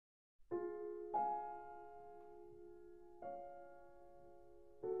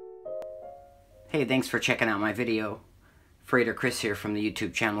Hey, thanks for checking out my video. Kris here from the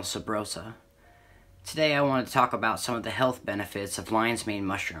YouTube channel Sabrosa. Today I want to talk about some of the health benefits of lion's mane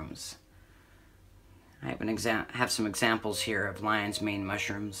mushrooms. I have some examples here of lion's mane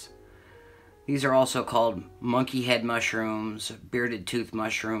mushrooms. These are also called monkey head mushrooms, bearded tooth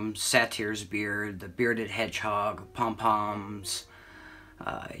mushrooms, satyr's beard, the bearded hedgehog, pom-poms,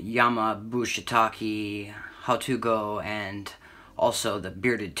 yamabushitake, hautugo, and also the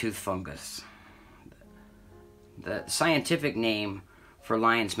bearded tooth fungus. The scientific name for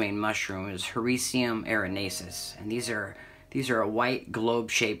lion's mane mushroom is Hericium erinaceus, and these are a white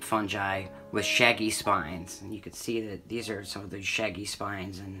globe-shaped fungi with shaggy spines. And you can see that these are some of those shaggy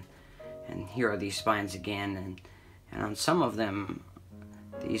spines, and here are these spines again, and on some of them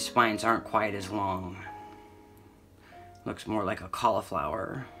these spines aren't quite as long. Looks more like a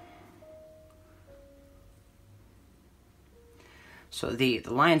cauliflower. So the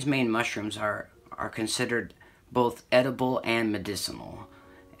lion's mane mushrooms are considered both edible and medicinal,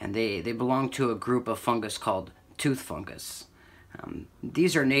 and they belong to a group of fungus called tooth fungus.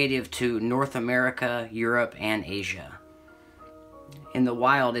 These are native to North America, Europe, and Asia. In the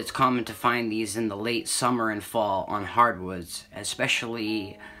wild, it's common to find these in the late summer and fall on hardwoods,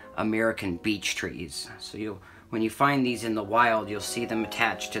 especially American beech trees. So when you find these in the wild, you'll see them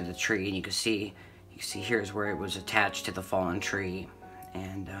attached to the tree, and you can see here's where it was attached to the fallen tree.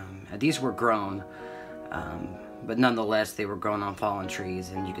 And these were grown, but nonetheless they were grown on fallen trees,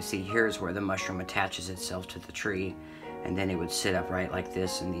 and you can see here's where the mushroom attaches itself to the tree, and then it would sit upright like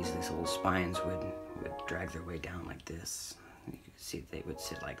this, and these little spines would drag their way down like this. You can see they would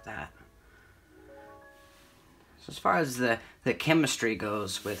sit like that. So as far as the chemistry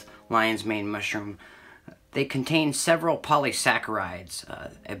goes with lion's mane mushroom, they contain several polysaccharides,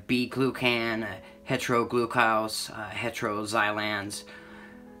 a B-glucan, a heteroglucose, heteroxylans,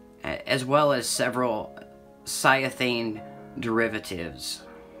 as well as several cythine derivatives,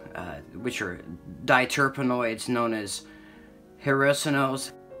 which are diterpenoids known as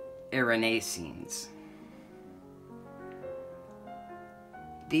hericinos erinacines.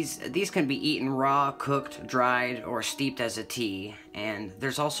 These can be eaten raw, cooked, dried, or steeped as a tea, and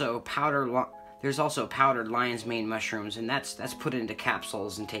there's also powdered lion's mane mushrooms, and that's put into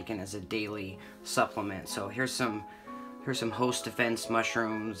capsules and taken as a daily supplement. So here's some host defense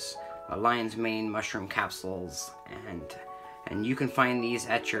mushrooms, lion's mane mushroom capsules, and you can find these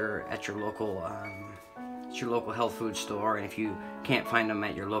at your local health food store. And if you can't find them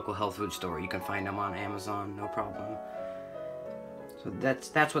at your local health food store, you can find them on Amazon, no problem. So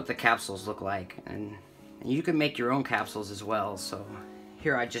that's what the capsules look like, and you can make your own capsules as well. So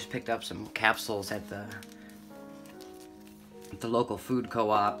here I just picked up some capsules at the local food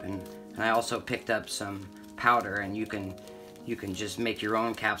co-op, and I also picked up some powder, and you can just make your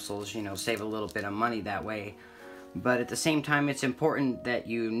own capsules, save a little bit of money that way. But at the same time, it's important that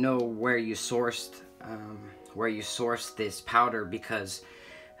you know where you sourced this powder, because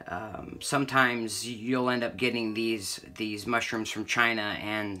sometimes you'll end up getting these mushrooms from China,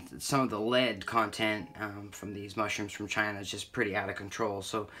 and some of the lead content from these mushrooms from China is just pretty out of control.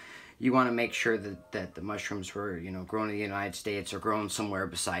 So you want to make sure that the mushrooms were grown in the United States or grown somewhere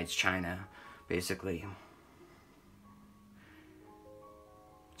besides China, basically.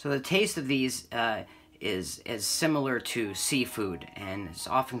 So the taste of these is similar to seafood, and is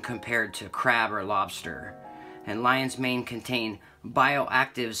often compared to crab or lobster. And lion's mane contain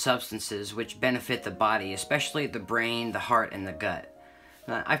bioactive substances which benefit the body, especially the brain, the heart, and the gut.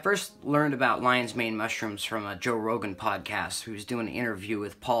 I first learned about lion's mane mushrooms from a Joe Rogan podcast, who's doing an interview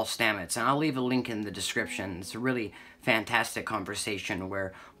with Paul Stamets, and I'll leave a link in the description. It's a really fantastic conversation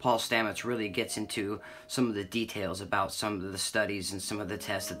where Paul Stamets really gets into some of the details about some of the studies and some of the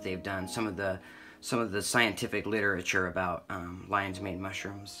tests that they've done, some of the scientific literature about lion's mane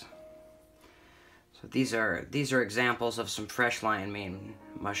mushrooms. So these are examples of some fresh lion mane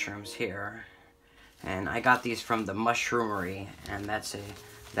mushrooms here, and I got these from the Mushroomery, and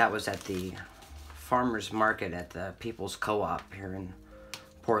that was at the farmers market at the People's Co-op here in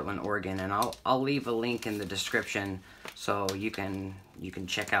Portland, Oregon, and I'll leave a link in the description so you can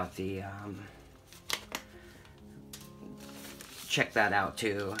check out check that out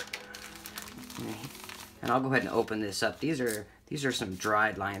too. And I'll go ahead and open this up. These are some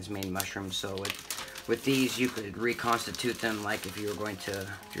dried lion's mane mushrooms. So with these, you could reconstitute them, like if you were going to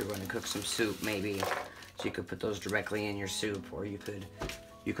cook some soup, maybe. So you could put those directly in your soup, or you could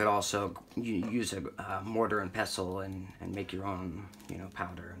also use a mortar and pestle and make your own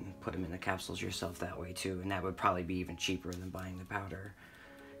powder and put them in the capsules yourself that way too. And that would probably be even cheaper than buying the powder.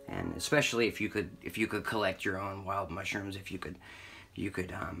 And especially if you could collect your own wild mushrooms, if you could you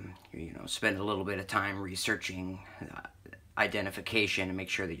could spend a little bit of time researching identification and make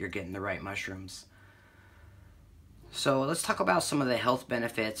sure that you're getting the right mushrooms. So let's talk about some of the health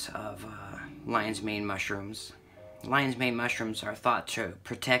benefits of lion's mane mushrooms. Lion's mane mushrooms are thought to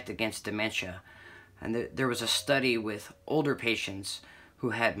protect against dementia, and there was a study with older patients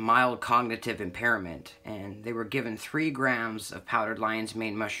who had mild cognitive impairment, and they were given 3 grams of powdered lion's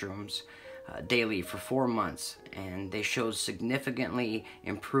mane mushrooms daily for 4 months, and they showed significantly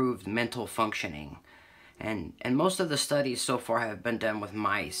improved mental functioning. And most of the studies so far have been done with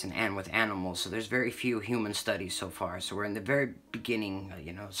mice and with animals, so there's very few human studies so far. So we're in the very beginning,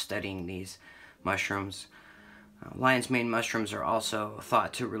 studying these mushrooms. Lion's mane mushrooms are also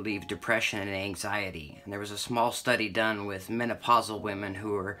thought to relieve depression and anxiety. And there was a small study done with menopausal women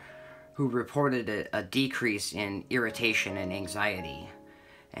who reported a decrease in irritation and anxiety.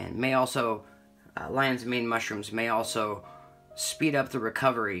 And lion's mane mushrooms may also speed up the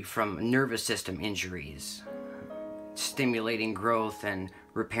recovery from nervous system injuries, stimulating growth and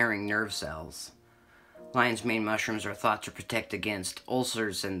repairing nerve cells. Lion's mane mushrooms are thought to protect against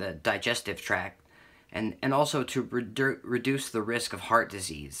ulcers in the digestive tract, and also to reduce the risk of heart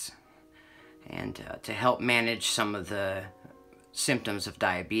disease, and to help manage some of the symptoms of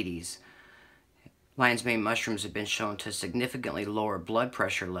diabetes. Lion's mane mushrooms have been shown to significantly lower blood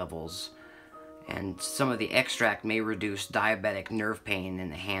pressure levels, and some of the extract may reduce diabetic nerve pain in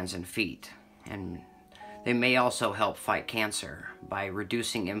the hands and feet. And they may also help fight cancer by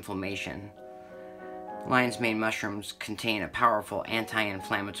reducing inflammation. Lion's mane mushrooms contain a powerful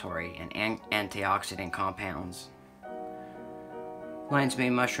anti-inflammatory and antioxidant compounds. Lion's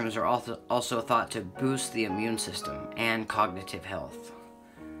mane mushrooms are also thought to boost the immune system and cognitive health.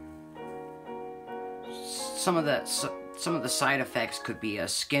 Some of the side effects could be a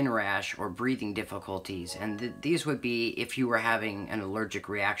skin rash or breathing difficulties, and these would be if you were having an allergic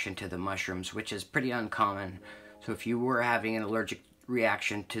reaction to the mushrooms, which is pretty uncommon. So if you were having an allergic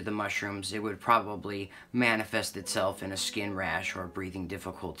reaction to the mushrooms, it would probably manifest itself in a skin rash or breathing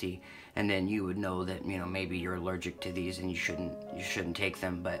difficulty, and then you would know that maybe you're allergic to these and you shouldn't take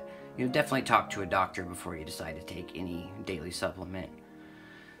them. But definitely talk to a doctor before you decide to take any daily supplement.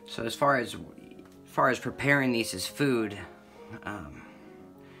 So as far as preparing these as food,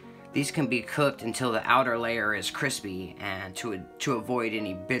 these can be cooked until the outer layer is crispy and to avoid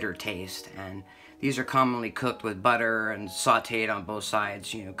any bitter taste. And these are commonly cooked with butter and sautéed on both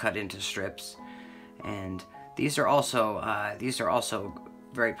sides, cut into strips. And these are also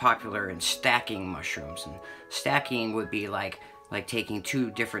very popular in stacking mushrooms. And stacking would be like taking 2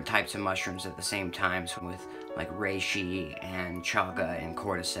 different types of mushrooms at the same time, so with like reishi and chaga and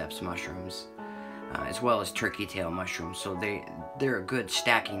cordyceps mushrooms, as well as turkey tail mushrooms. So they're a good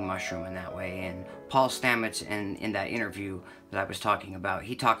stacking mushroom in that way. And Paul Stamets, in that interview that I was talking about,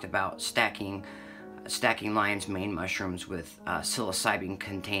 he talked about stacking lion's mane mushrooms with psilocybin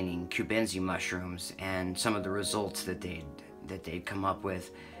containing cubensi mushrooms and some of the results that they'd come up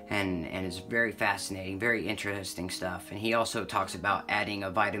with, and it's very fascinating, very interesting stuff. And he also talks about adding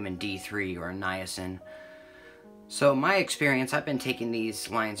a vitamin D3 or a niacin. So my experience, I've been taking these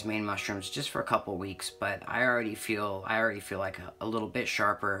lion's mane mushrooms just for a couple weeks, but I already feel like a little bit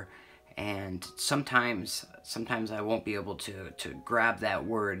sharper. And sometimes I won't be able to grab that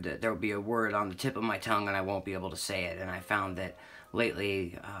word. There will be a word on the tip of my tongue and I won't be able to say it. And I found that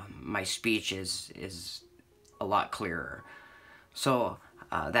lately my speech is a lot clearer. So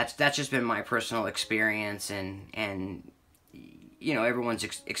that's just been my personal experience, and everyone's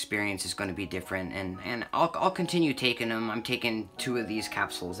experience is going to be different, and I'll continue taking them. I'm taking 2 of these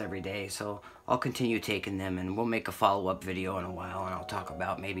capsules every day, so I'll continue taking them, and we'll make a follow-up video in a while, and I'll talk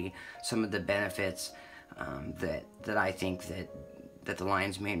about maybe some of the benefits that I think that the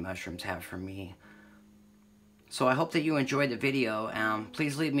lion's mane mushrooms have for me. So I hope that you enjoyed the video.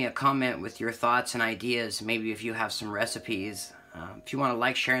 Please leave me a comment with your thoughts and ideas, maybe if you have some recipes. If you want to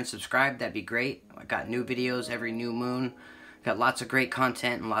like, share, and subscribe, that'd be great. I got new videos every new moon. Got lots of great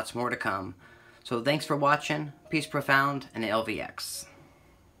content and lots more to come. So thanks for watching. Peace profound, and LVX.